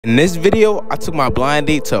In this video, I took my blind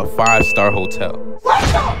date to a 5-star hotel. What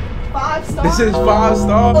the? 5 star? This is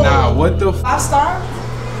 5-star? Nah, what the 5 star?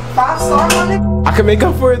 5 star, my nigga? I can make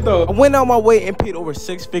up for it though. I went out my way and paid over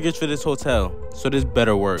 6 figures for this hotel, so this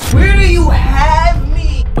better work. Where do you have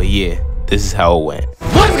me? But yeah, this is how it went.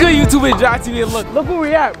 What's good, YouTube? It's JaTv, and look where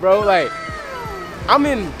we at, bro. Like, I'm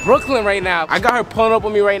in Brooklyn right now. I got her pulling up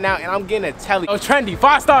on me right now, and I'm getting a telly. Oh, trendy,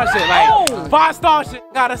 5-star shit, like 5-star shit.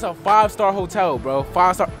 God, that's a 5-star hotel, bro.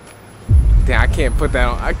 5-star. Damn, I can't put that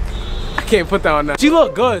on. I can't put that on now. She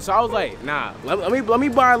looked good, so I was like, nah. Let me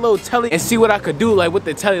buy a little telly and see what I could do, like with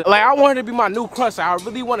the telly. Like, I want her to be my new crush. So I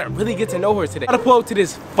really want to get to know her today. I gotta pull up to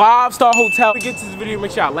this 5-star hotel. To get to this video,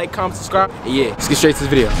 make sure y'all like, comment, subscribe, and yeah, let's get straight to this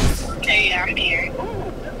video. Okay, I'm here.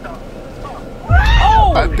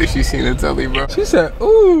 Oh! I think she seen the telly, bro. She said,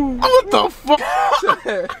 ooh. What the fuck? She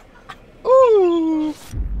said, ooh.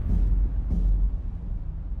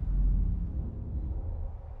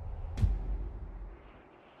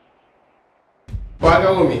 Why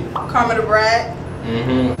go with me? Karma the Brad.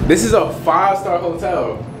 This is a 5-star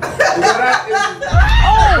hotel. What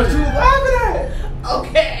you laughing at?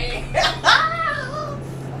 Okay.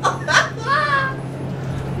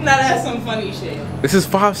 Now that's some funny shit. This is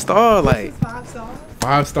 5-star, like. 5 star?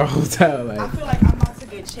 5-star hotel, like. I feel like I'm about to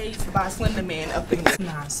get chased by Slender Man up in this.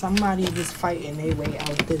 Nah, somebody was fighting their way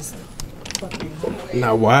out this fucking hallway.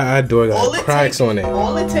 Nah, why our door got cracks on it?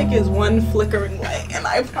 All it takes is one flickering light, and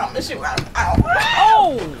I promise you I'm out.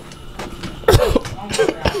 Oh! Oh my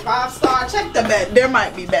God. 5 star, check the bed. There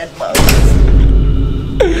might be bed bugs.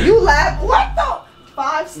 You laugh. What the?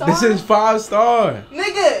 5 star? This is 5-star.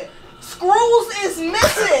 Nigga, screws is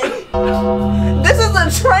missing. This is a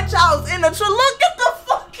trench house in a trench. Look at the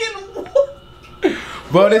fucking wall.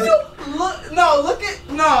 Bro, this.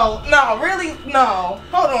 Really, no.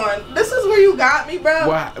 Hold on. This is where you got me, bro.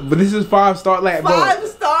 Why? But this is 5-star, like, bro. 5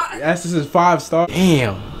 star? Yes, this is 5-star.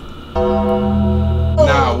 Damn.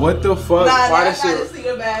 Nah, what the fuck? Nah, why I this shit? gotta see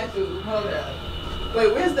the bathroom. Hold up.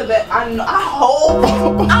 Wait, where's the bed? I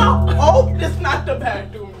hope it's not the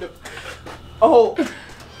bathroom. Oh.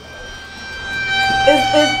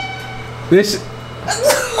 This.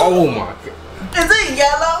 Oh my God. Is it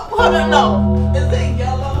yellow? Hold on, no. Is it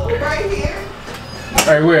yellow right here?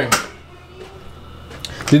 Alright, where?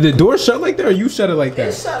 Did the door shut like that, or you shut it like that?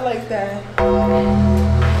 It shut like that.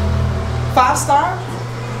 5 star?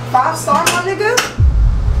 5 star, my nigga?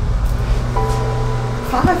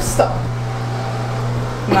 5 star.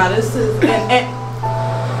 Nah, this is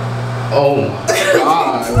Oh my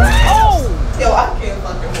God. Oh! Yo, I can't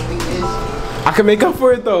fucking believe this shit. I can make up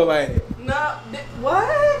for it though, like. No, what?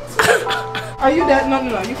 Are you that? No,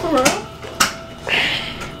 you for real?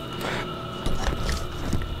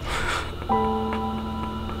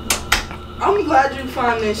 I'm glad you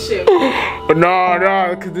find this shit.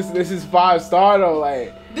 No, cause this is 5-star though,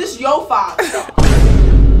 like. This your 5 star.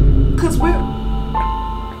 Cause we're.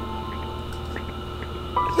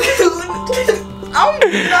 I'm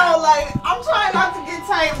trying not to get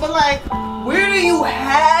tight, but like, where do you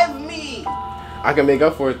have me? I can make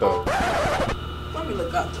up for it though. Let me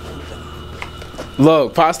look up.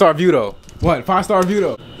 Look, 5-star view though. What? 5-star view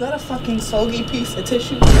though. Is that a fucking soggy piece of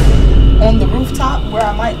tissue on the rooftop where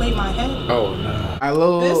I might lay my head? Oh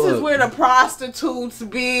no. This is where the prostitutes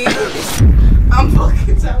be. I'm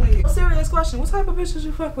fucking telling you. Serious question. What type of bitches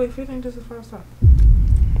you fuck with if you think this is 5-star?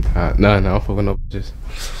 No, I'm fucking no bitches.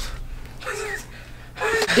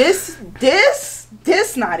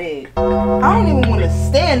 This not it. I don't even want to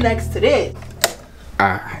stand next to this.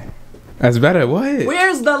 That's better. What?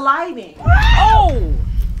 Where's the lighting? Oh!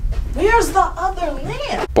 Where's the other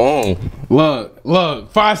lamp? Boom. Look,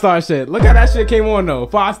 5-star shit. Look how that shit came on though.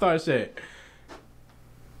 5-star shit.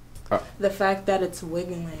 The fact that it's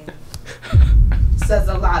wiggling says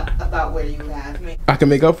a lot about where you have me. I can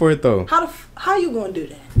make up for it though. How you gonna do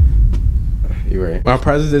that? You right. My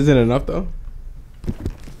presence isn't enough though.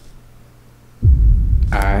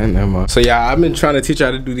 Alright, never mind. So yeah, I've been trying to teach her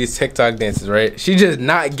how to do these TikTok dances, right? She just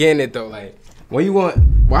not getting it though. Like, what you want?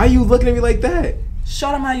 Why are you looking at me like that?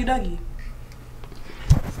 Show them how you duggy.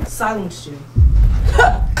 Silence you.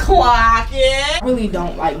 Clock it. I really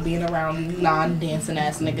don't like being around non-dancing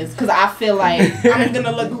ass niggas because I feel like I'm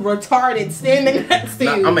gonna look retarded standing next to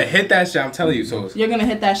you. I'm gonna hit that shit, I'm telling you. So you're gonna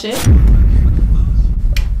hit that shit?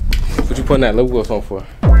 What you putting that lip gloss on for?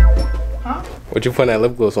 Huh? What you putting that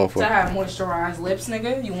lip gloss on for? To have moisturized lips,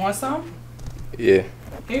 nigga. You want some? Yeah.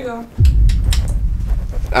 Here you go.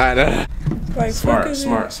 Alright, like, smart.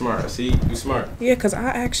 See, you smart. Yeah, cause I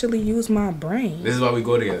actually use my brain. This is why we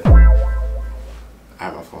go together. I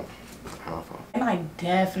have my phone. And I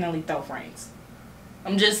definitely throw frames.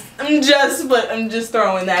 I'm just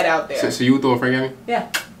throwing that out there. So you would throw a Frank at me?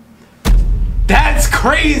 Yeah. That's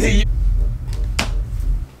crazy.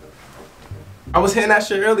 I was hitting that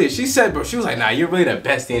shit earlier. She said, bro, she was like, nah, you're really the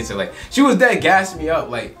best dancer. Like, she was dead gassing me up.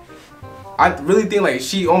 Like, I really think like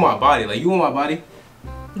she on my body. Like, you on my body?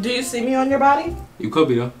 Do you see me on your body? You could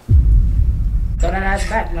be though. Throw that ass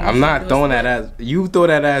back. I'm not throwing that ass. You throw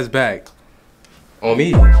that ass back. On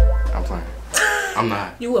me. I'm playing. I'm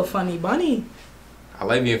not. You a funny bunny. I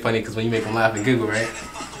like being funny because when you make them laugh and giggle, right?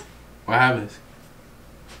 What happens?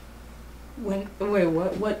 Wait,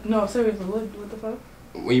 what? No, seriously, what the fuck?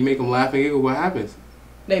 When you make them laugh and giggle, what happens?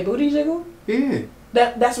 They booty jiggle? Yeah.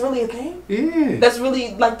 That's really a thing? Yeah. That's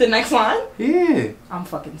really like the next line? Yeah. I'm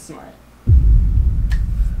fucking smart.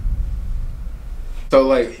 So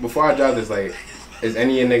like, before I drop this, like, is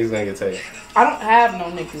any of your niggas gonna get taken? I don't have no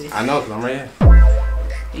niggas. I know, cause I'm right here.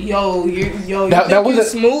 Yo, that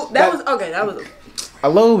was smooth. That was okay. That was a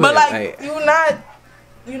little bit. But like,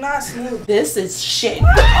 you're not smooth. This is shit.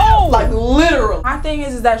 Oh, like literal. My thing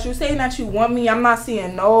is that you saying that you want me. I'm not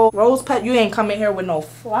seeing no rose pet. You ain't coming here with no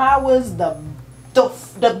flowers. The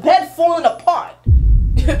bed falling apart.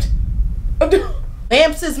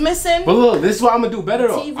 Lamps is missing. But look, this is what I'm gonna do better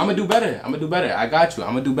though. TV. I'm gonna do better. I'm gonna do better. I got you.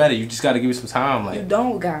 I'm gonna do better. You just gotta give me some time. Like, you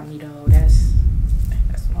don't got me though. That's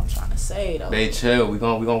what I'm trying to say though. They chill. We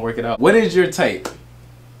gonna work it out. What is your type?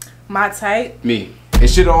 My type? Me. It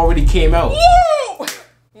should have already came out. Woo!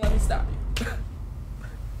 Let me stop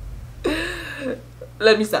you.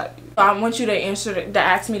 Let me stop you. I want you to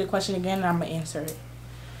ask me the question again, and I'm gonna answer it.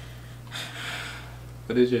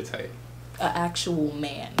 What is your type? An actual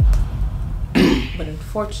man. But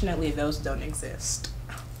unfortunately, those don't exist.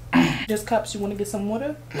 Just cups. You want to get some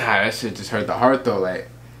water? Nah, that shit just hurt the heart though. Like,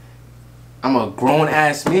 I'm a grown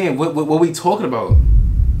ass man. What we talking about?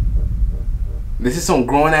 This is some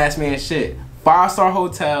grown ass man shit. 5-star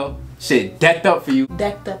hotel. Shit decked up for you.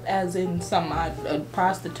 Decked up as in a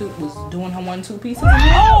prostitute was doing her 1-2 pieces?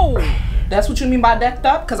 No! That's what you mean by decked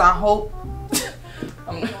up? Cause I hope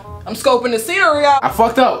I'm scoping the scenery out. I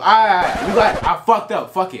fucked up. I fucked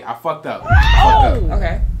up. Fuck it. I fucked up.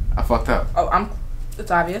 Okay. I fucked up. Oh,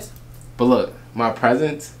 it's obvious. But look, my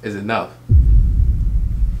presence is enough.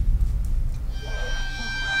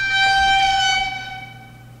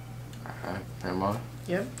 Never mind.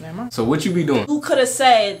 Yep, never mind. So what you be doing? You could have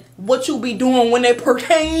said what you be doing when it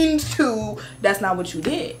pertains to. That's not what you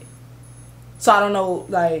did. So I don't know.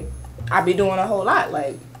 Like, I be doing a whole lot.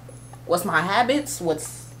 Like, what's my habits?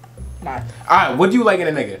 What's my? Alright, what do you like in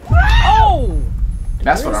a nigga? Oh,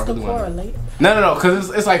 that's what I really want. No, cause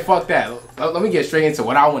it's like fuck that. Let me get straight into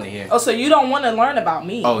what I want to hear. Oh, so you don't want to learn about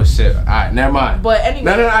me? Oh shit. Alright, never mind. But anyway.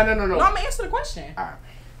 No. No, I'm gonna answer the question. Alright.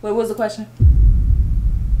 Wait, what's the question?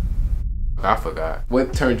 I forgot.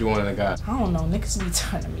 What turned you on in a guy? I don't know. Niggas be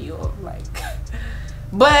turning me off, like.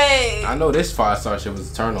 But I know this 5-star shit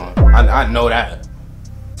was a turn on. I know that.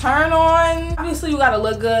 Turn on. Obviously, you gotta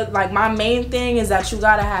look good. Like, my main thing is that you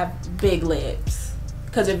gotta have big lips.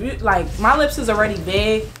 Cause if you like, my lips is already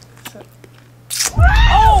big.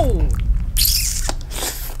 Oh!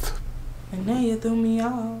 And then you threw me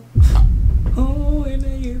off. Oh, and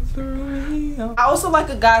then you threw me off. I also like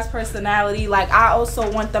a guy's personality. Like, I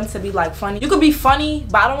also want them to be like funny. You could be funny,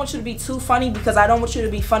 but I don't want you to be too funny because I don't want you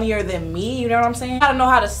to be funnier than me. You know what I'm saying? You gotta know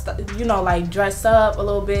how to, like dress up a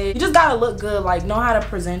little bit. You just gotta look good. Like, know how to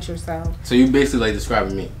present yourself. So you basically like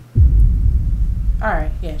describing me. All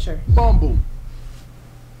right. Yeah. Sure. Bumble.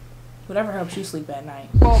 Whatever helps you sleep at night.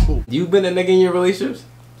 Bumble. You been a nigga in your relationships?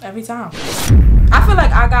 Every time. I feel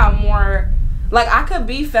like I got more. Like, I could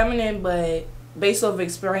be feminine, but based off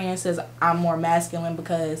experiences, I'm more masculine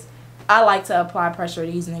because I like to apply pressure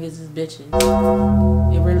to these niggas as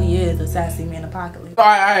bitches. It really is a sassy man apocalypse. All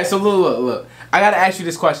right. So look. I gotta ask you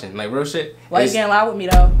this question, like real shit. Why you getting loud with me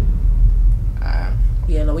though?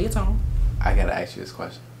 Yeah, lower your tone. I gotta ask you this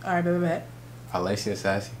question. All right, baby. Are light skin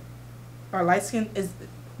sassy? Or light skin is?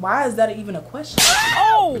 Why is that even a question?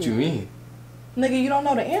 Oh! What you mean? Nigga, you don't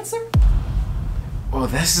know the answer? Oh,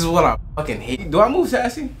 this is what I fucking hate. Do I move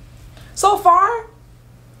sassy? So far,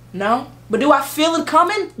 no. But do I feel it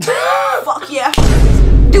coming? Fuck yeah.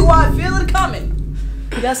 Do I feel it coming?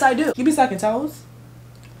 Yes, I do. You be sucking toes?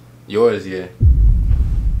 Yours, yeah.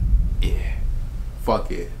 Yeah. Fuck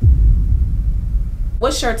it.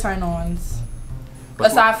 What's your turn-ons?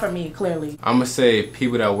 Aside from me, clearly. I'm gonna say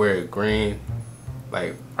people that wear green,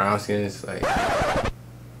 like brown skins, like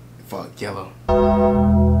fuck yellow.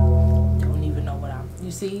 Don't even know what you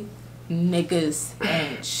see? Niggas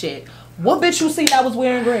ain't shit. What bitch you see that was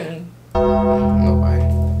wearing green?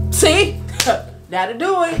 Nobody. See? That'll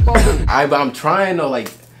do it. But I'm trying though,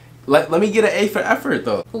 like Let me get an A for effort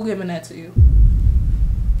though. Who giving that to you?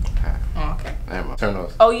 Oh, okay. Never mind. Turn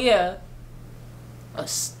those. Oh yeah. A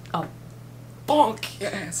bunk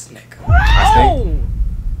ass nigga. Oh!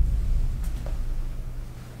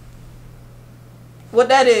 What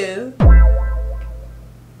that is?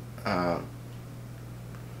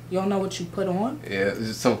 You don't know what you put on? Yeah, it's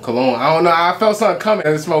just some cologne. I don't know. I felt something coming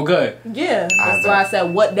and it smelled good. Yeah, that's why I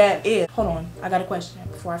said what that is. Hold on, I got a question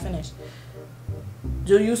before I finish.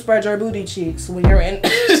 Do you spread your booty cheeks when you're in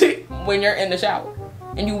when you're in the shower?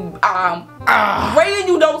 And you Ray, and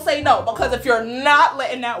you don't say no, because if you're not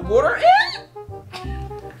letting that water in,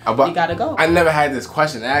 you gotta go. I never had this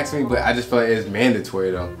question asked me, but I just feel like it's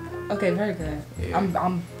mandatory though. Okay, very good.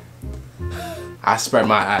 Yeah. I spread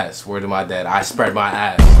my ass. Word to my dad. I spread my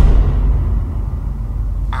ass.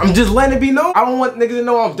 I'm just letting it be known. I don't want niggas to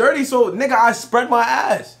know I'm dirty, so nigga, I spread my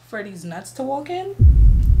ass. For these nuts to walk in?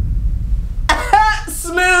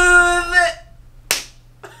 Smooth.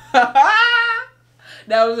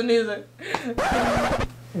 That was amusing.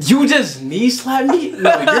 You just knee slap me?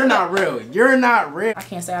 No, you're not real. You're not real. I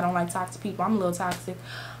can't say I don't like toxic people. I'm a little toxic.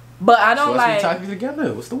 But I don't like... So let's be toxic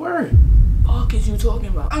together. What's the word? Fuck is you talking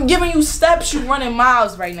about? I'm giving you steps. You running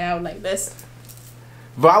miles right now like this.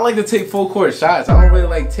 But I like to take full court shots. I don't really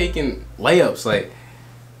like taking layups. Like,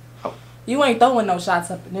 you ain't throwing no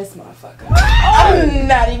shots up in this motherfucker. I'm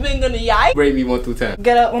not even gonna yike. Rate me 1 through 10.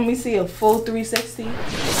 Get up, let me see a full 360. Yo,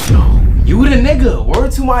 you the nigga.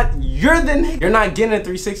 Word to my... You're the nigga. You're not getting a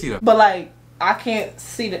 360 though. But like, I can't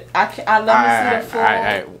see the... I let me see the full...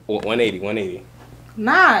 Alright. 180, 180.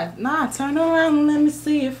 Nah, turn around and let me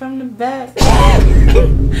see it from the back.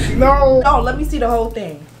 No. No, let me see the whole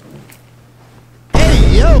thing.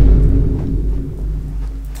 Hey, yo.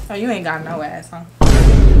 Oh, you ain't got no ass, huh?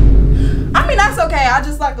 I mean, that's okay. I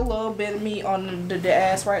just like a little bit of meat on the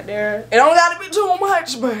ass right there. It don't gotta be too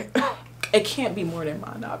much, but it can't be more than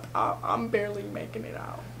mine. I'm barely making it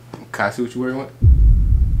out. Can I see what you wearing with?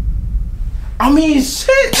 I mean,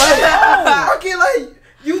 shit. Like, okay, like,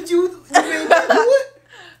 you ain't gonna do it?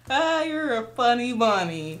 You're a funny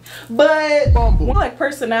bunny. But like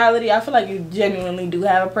personality, I feel like you genuinely do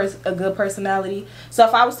have a good personality. So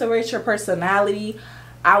if I was to rate your personality,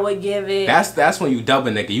 I would give it... That's when you dub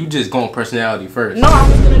a nigga. You just going personality first. No, I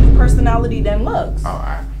was gonna do personality then looks. Oh,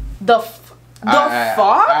 alright. The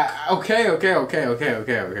fuck? Okay. Okay,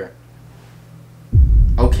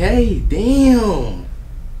 damn.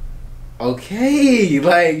 Okay,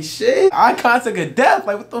 like shit. Eye contact of death.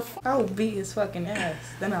 Like what the fuck? I would beat his fucking ass.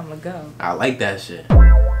 Then I'ma go. I like that shit.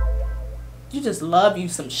 You just love you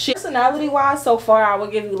some shit. Personality wise, so far I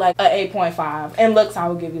would give you like a 8.5. And looks, I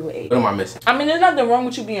would give you an 8. What am I missing? I mean, there's nothing wrong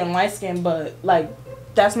with you being light skinned, but like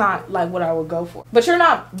that's not like what I would go for. But you're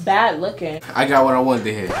not bad looking. I got what I wanted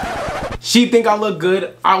to hear. She think I look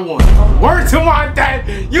good, I won. Word to my dad.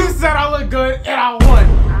 You said I look good and I won.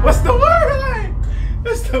 What's the word? Like,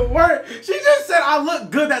 what's the word? She just said I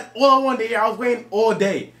look good. That's all I wanted to hear. I was waiting all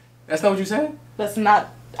day. That's not what you said? That's not...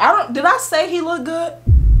 Did I say he look good?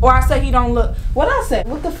 Or I say he don't look... What I said?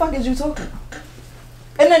 What the fuck is you talking about?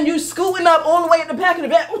 And then you scooting up all the way in the back of the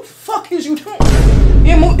bed. What the fuck is you doing?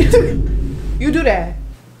 You do that.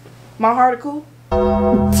 My heart is cool.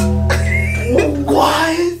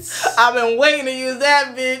 What? I've been waiting to use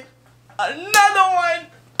that bitch. Another one.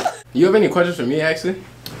 You have any questions for me, actually?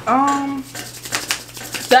 I'm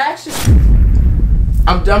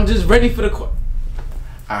just ready for the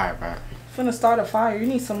Alright, bro. Finna start a fire. You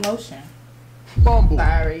need some lotion. Bumble.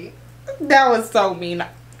 Sorry. That was so mean.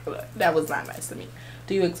 That was not nice to me.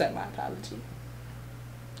 Do you accept my apology?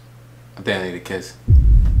 I think I need a kiss.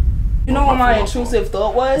 You know what my intrusive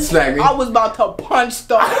thought was? Smack me. I was about to punch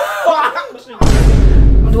the fuck.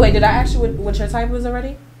 Wait, did I ask you what your type was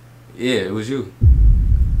already? Yeah, it was you.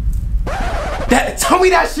 Tell me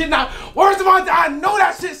that shit now. Words of my... I know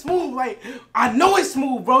that shit smooth. Like, I know it's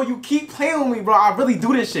smooth, bro. You keep playing with me, bro. I really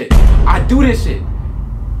do this shit. I do this shit.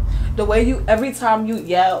 The way you... Every time you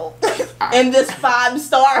yell in this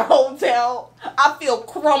 5-star hotel, I feel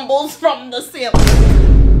crumbles from the ceiling.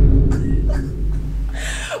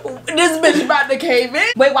 This bitch about to cave in.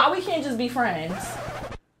 Wait, why we can't just be friends?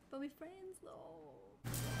 But we friends, though.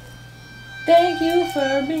 Thank you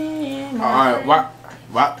for being my friend.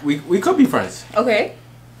 Why we could be friends. Okay.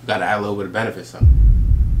 Gotta add a little bit of benefits though.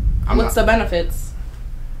 What's the benefits?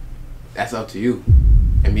 That's up to you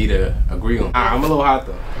and me to agree on. I'm a little hot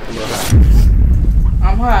though.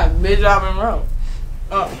 I'm hot, bitch. I've been wrong.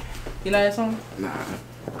 You know that song? Nah.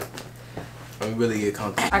 Let me really get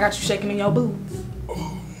comfortable. I got you shaking in your boots.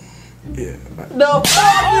 Yeah. The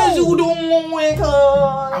fuck is you doing, cuz?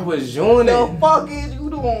 I was doing it. The fuck is you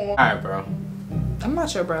doing? Alright, bro. I'm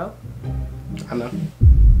not your bro. I know.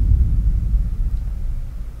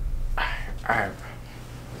 Alright,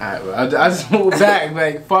 bro. I just move back,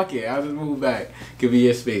 like, fuck it. I'll just move back. Give me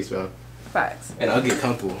your space, bro. Facts. And I'll get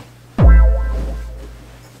comfortable.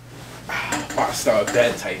 5-star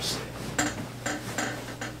bed type shit.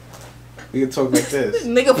 We can talk like this.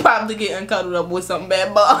 Nigga probably getting cuddled up with some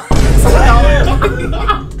bad boy.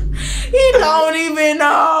 He don't even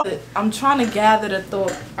know. I'm trying to gather the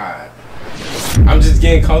thought. Alright. I'm just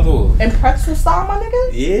getting comfortable. In pretzel style, my nigga?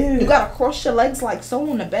 Yeah. You gotta cross your legs like so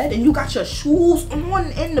on the bed, and you got your shoes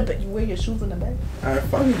on in the bed. You wear your shoes in the bed? Alright,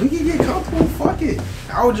 fuck it. We can get comfortable. Fuck it.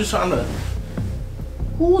 I was just trying to.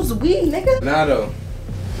 Who's we, nigga? Nah, though.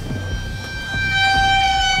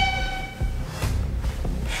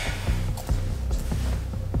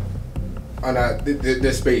 Oh, nah.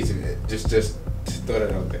 There's space in it. Just throw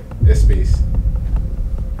that out there. There's space.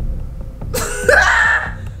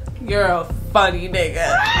 You're a funny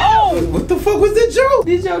nigga. Oh! What the fuck was the joke?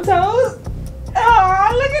 Did your toes?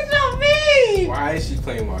 Oh, look at your feet! Why is she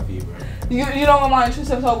playing my feet, bro? You know what my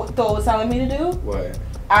intrusive thought was telling me to do? What?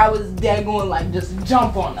 I was dead going like just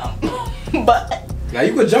jump on them. But now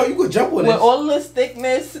you could jump on it. With all this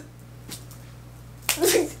thickness,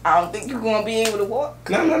 I don't think you're gonna be able to walk.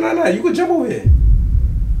 No. You could jump over here.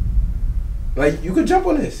 Like, you could jump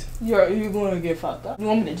on this. You're gonna get fucked up. You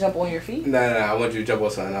want me to jump on your feet? Nah. I want you to jump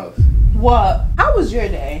on something else. What? How was your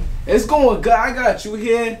day? It's going good. I got you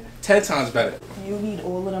here 10 times better. You need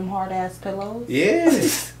all of them hard ass pillows?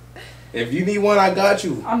 Yes. If you need one, I got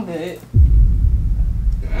you. I'm good.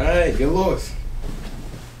 Alright, get lost.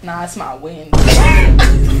 Nah, it's my wind.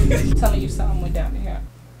 Telling you something went down here.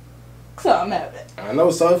 Something happened. I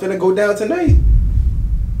know something finna go down tonight.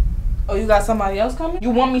 Oh, you got somebody else coming? You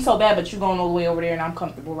want me so bad, but you going all the way over there and I'm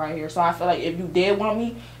comfortable right here. So I feel like if you did want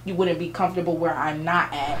me, you wouldn't be comfortable where I'm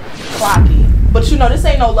not at. Clocky. But you know, this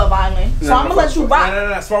ain't no Love Island. So I'm gonna let you rock.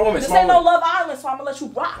 No. Smart woman. This ain't no Love Island, so I'm gonna let you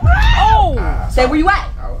rock. Oh! Stay where you at.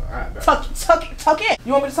 Tuck in.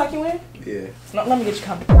 You want me to tuck you in? Yeah. No, let me get you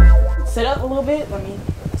comfortable. Sit up a little bit.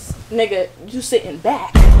 Nigga, you sitting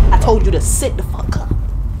back. I told you to sit the fuck up.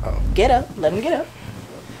 Oh. Get up. Let him get up.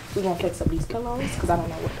 We're gonna fix up these pillows because I don't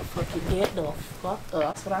know what the fuck you get the fuck up.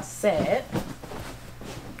 That's what I said.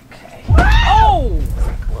 Okay. Oh! It's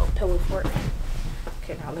like a little pillow fort.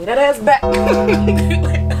 Okay, now lay that ass back.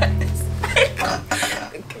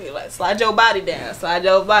 Okay, let's slide your body down. Slide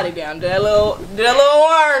your body down. Do that little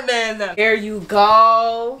arm down. There you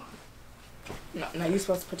go. No, now you're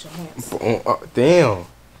supposed to put your hands. Damn.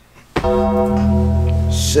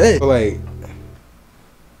 Shit. Like,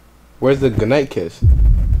 where's the goodnight kiss?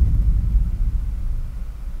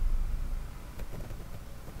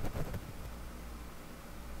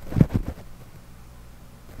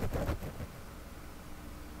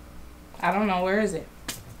 I don't know. Where is it?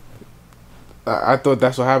 I thought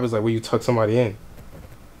that's what happens, like when you tuck somebody in.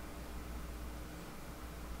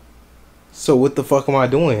 So what the fuck am I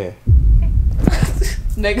doing here?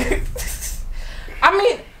 Nigga. I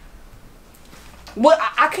mean, what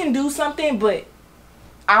I can do something, but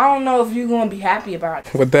I don't know if you're gonna be happy about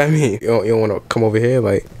it. What that mean? You don't want to come over here,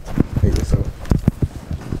 like so.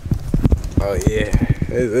 Oh yeah,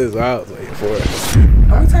 it's what I was waiting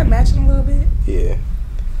for. Are we type matching a little bit? Yeah,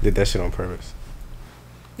 did that shit on purpose.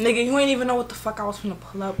 Nigga, you ain't even know what the fuck I was finna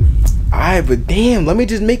pull up with. Alright, but damn, let me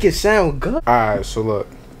just make it sound good. Alright, so look.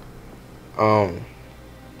 Alright,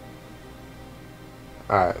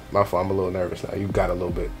 my fault. I'm a little nervous now. You got a little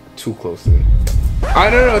bit too close to me. I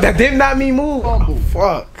don't know. That did not mean move. Oh,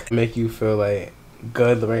 fuck. Make you feel like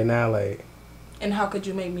good right now, like. And how could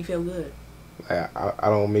you make me feel good? Like I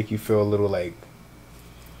don't make you feel a little like.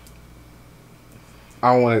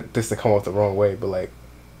 I don't want this to come off the wrong way, but like,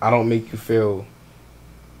 I don't make you feel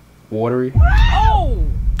watery. Oh!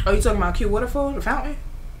 Are you talking about cute waterfall, the fountain?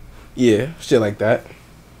 Yeah, shit like that.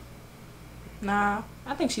 Nah,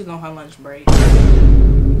 I think she's on her lunch break.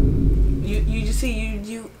 You just see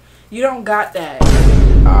you don't got that.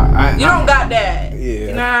 You don't got that. Yeah. You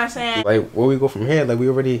know what I'm saying? Like where we go from here? Like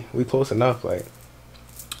we close enough. Like.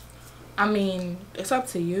 I mean, it's up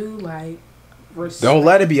to you. Like. Don't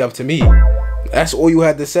let it be up to me. That's all you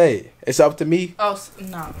had to say. It's up to me. Oh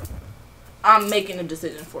no. I'm making a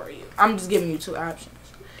decision for you. I'm just giving you two options.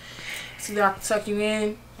 It's either I can tuck you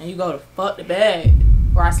in and you go to fuck the bed,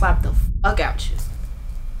 or I slap the fuck out you.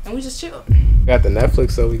 And we just chill. Got the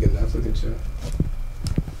Netflix, so we can Netflix and chill.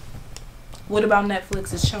 What about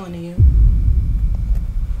Netflix is chilling to you?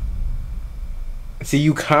 See,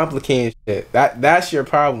 you complicating shit. That's your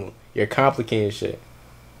problem. You're complicating shit.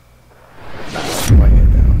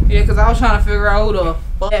 Yeah, because I was trying to figure out who the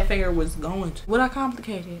fuck that finger was going to. What I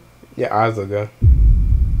complicated? Your eyes look good.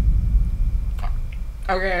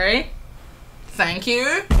 Okay. Thank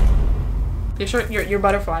you. Your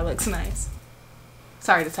butterfly looks nice.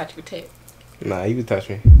 Sorry to touch your tip. Nah, you can touch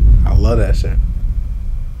me. I love that shit.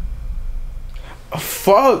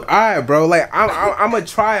 Fuck, alright, bro. Like, I'm gonna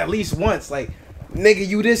try at least once. Like, nigga,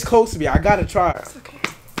 you this close to me. I gotta try. It's okay.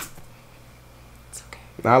 It's okay.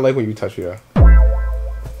 Nah, I like when you touch me, though.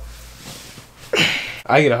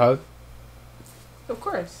 I get a hug. Of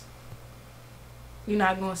course. You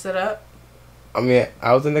not gonna sit up? I mean,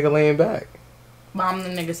 I was the nigga laying back. But I'm the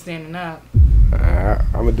nigga standing up.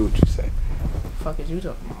 I'm gonna do what you say. Fuck is you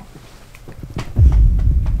talking about?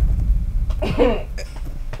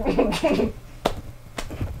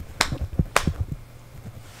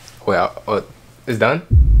 Well, it's done?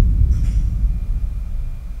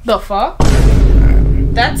 The fuck?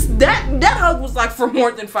 That hug was like for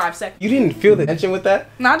more than 5 seconds. You didn't feel the tension with that?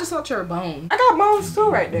 No, I just felt your bone. I got bones too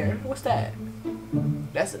right there. What's that?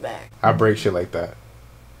 That's a back. I break shit like that.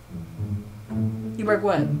 You break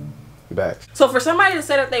what? Backs. So for somebody to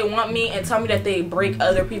say that they want me and tell me that they break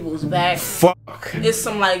other people's backs, fuck, it's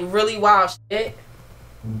some like really wild shit.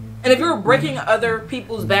 And if you're breaking other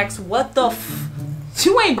people's backs, what the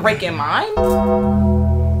you ain't breaking mine.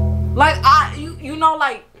 Like you know,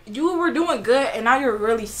 like you were doing good and now you're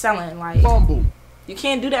really selling. Like you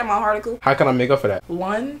can't do that, my article. How can I make up for that?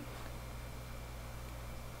 1,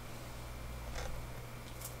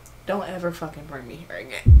 don't ever fucking bring me here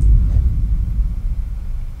again.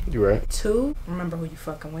 You right. 2, remember who you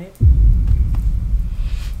fucking with.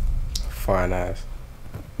 Fine ass.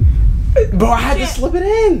 Bro, I had to slip it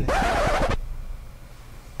in.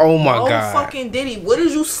 Oh my god. Oh fucking Diddy, what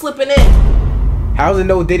is you slipping in? How's it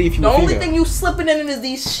no Diddy if you The only female? thing you slipping in is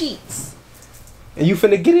these sheets. And you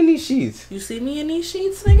finna get in these sheets. You see me in these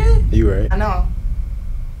sheets, nigga? You right. I know.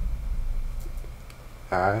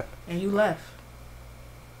 Alright. And you left.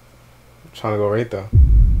 I'm trying to go right though.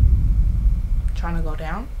 Trying to go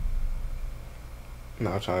down?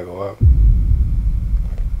 No, I'm trying to go up.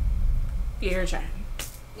 Yeah, you're trying.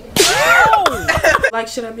 Like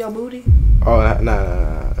shit up your booty? Oh,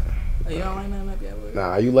 nah. Oh, you don't like nothing up your booty?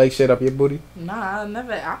 Nah, you like shit up your booty? Nah, I ain't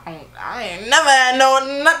never had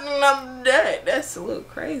nothing up that. That's a little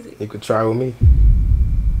crazy. You could try with me.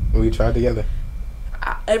 We try together.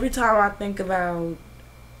 Every time I think about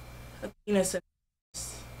a penis,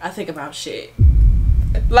 I think about shit.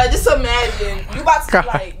 Like, just imagine. You about to,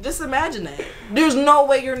 like, just imagine that. There's no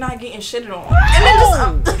way you're not getting shitted on.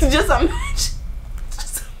 And then just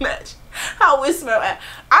imagine how it smells.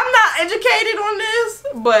 I'm not educated on this,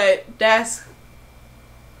 but that's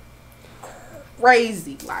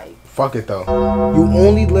crazy. Like, fuck it though. You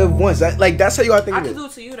only live once. That's how you gotta think of it. I can do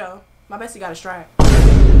it to you though. My bestie got a strap.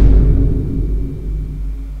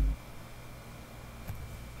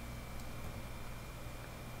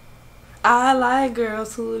 I like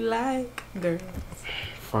girls who like girls.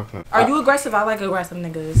 Fuck no. Are you aggressive? I like aggressive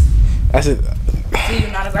niggas. That's it. See,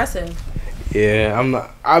 you're not aggressive. Yeah, I'm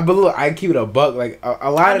not. I keep it a buck. Like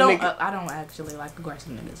a lot of niggas. I don't actually like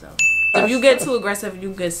aggressive niggas though. If you get too aggressive,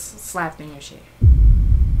 you get slapped in your shit.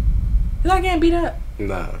 You like getting beat up?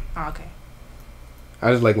 Nah. Oh, okay.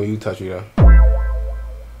 I just like when you touch me though.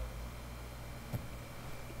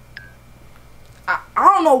 I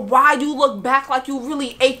don't know why you look back like you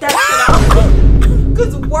really ate that shit out.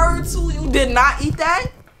 Cause word 2, you did not eat that.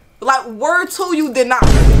 Like word 2, you did not.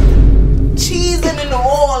 Cheesing and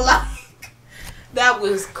all, like that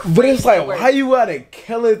was crazy. But it's like, why you gotta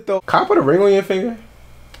kill it though? Can I put a ring on your finger?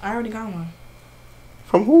 I already got one.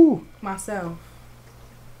 From who? Myself.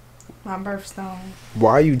 My birthstone.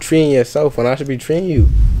 Why are you treating yourself when I should be treating you?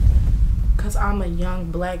 Cause I'm a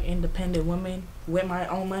young black independent woman with my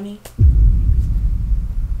own money.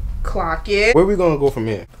 Clock it. Where we gonna go from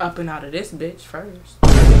here? Up and out of this bitch first. I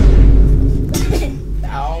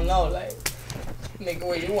don't know, like, nigga,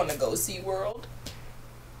 where you wanna go? SeaWorld?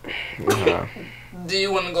 Nah. Do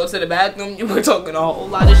you wanna go to the bathroom? You were talking a whole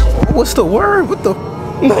lot of shit. What's the word? What the?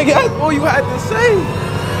 Nigga, that's all you had to say.